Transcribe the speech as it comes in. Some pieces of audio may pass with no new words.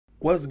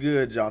What's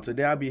good, y'all?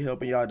 Today I'll be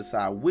helping y'all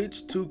decide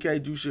which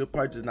 2K you should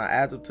purchase. Now,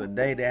 as of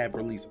today, they have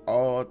released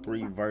all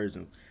three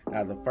versions.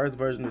 Now, the first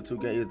version of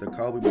 2K is the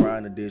Kobe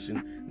Bryant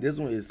edition. This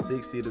one is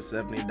 $60 to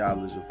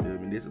 $70, you feel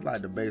me? This is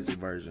like the basic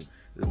version.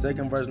 The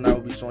second version I will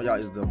be showing y'all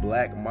is the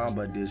Black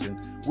Mamba edition,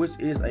 which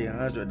is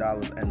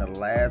 $100. And the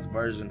last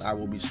version I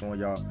will be showing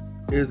y'all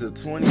is the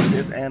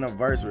 25th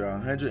anniversary,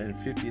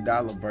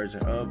 $150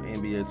 version of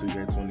NBA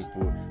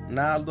 2K24.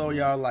 Now, though,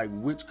 y'all, like,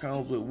 which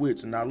comes with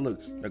which? Now,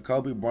 look, the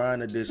Kobe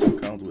Bryant edition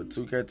comes with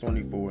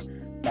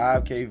 2K24,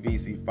 5K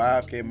VC,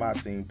 5K My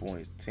Team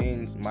points,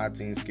 10 My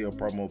Team skill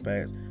promo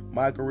packs,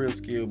 My Career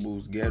skill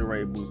boost,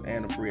 Gatorade boost,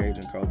 and a free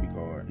agent Kobe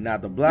card. Now,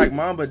 the Black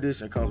Mamba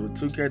edition comes with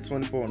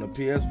 2K24 on the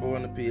PS4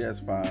 and the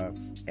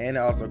PS5, and it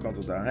also comes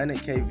with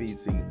 100K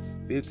VC,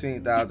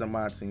 15,000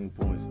 My Team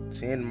points,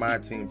 10 My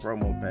Team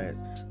promo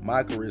packs,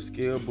 My Career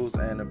skill boost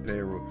and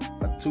apparel,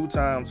 a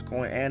 2x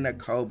coin, and a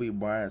Kobe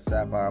Bryant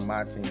Sapphire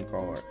My Team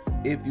card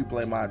if you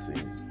play My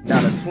Team. Now,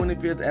 the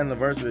 25th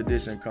anniversary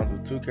edition comes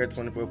with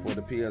 2K24 for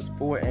the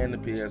PS4 and the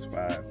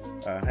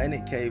PS5,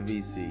 100K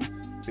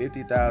VC,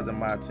 50,000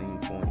 My Team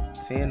points,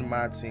 10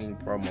 My Team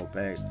promo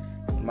packs,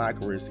 My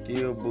Career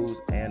skill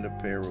boost and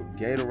apparel,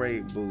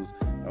 Gatorade boost,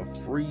 a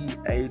free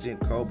agent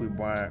Kobe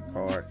Bryant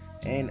card,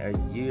 and a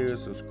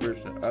year's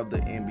subscription of the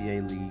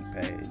NBA League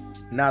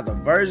Pass. Now, the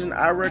version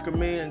I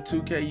recommend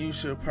 2K you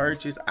should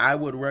purchase, I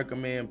would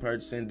recommend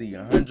purchasing the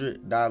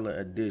 $100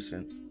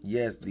 edition.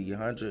 Yes, the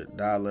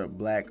 $100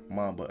 Black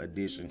Mamba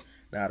edition.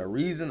 Now, the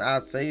reason I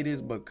say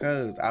this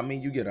because, I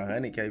mean, you get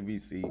 100K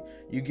VC.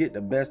 You get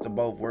the best of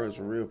both worlds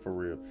for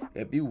real.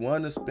 If you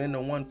want to spend the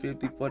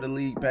 $150 for the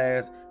League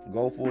Pass,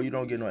 go for it. You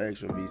don't get no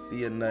extra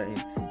VC or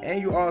nothing.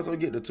 And you also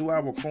get the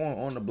 2-hour coin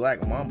on the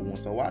Black Mamba one.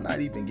 So why not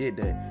even get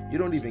that? You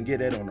don't even get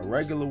that on the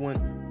regular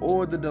one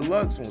or the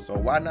deluxe one. So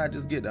why not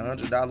just get the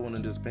 $100 one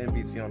and just spend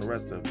VC on the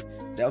rest of it?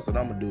 That's what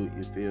I'm going to do,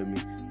 you feel me?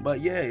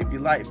 But yeah, if you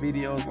like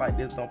videos like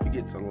this, don't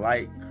forget to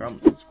like,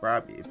 comment,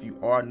 subscribe. If you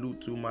are new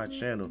to my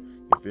channel,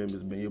 you feel me?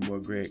 It's been your boy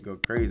Greg. Go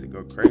crazy,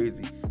 go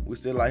crazy. We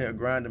still out here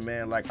grinding,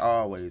 man, like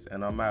always.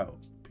 And I'm out.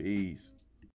 Peace.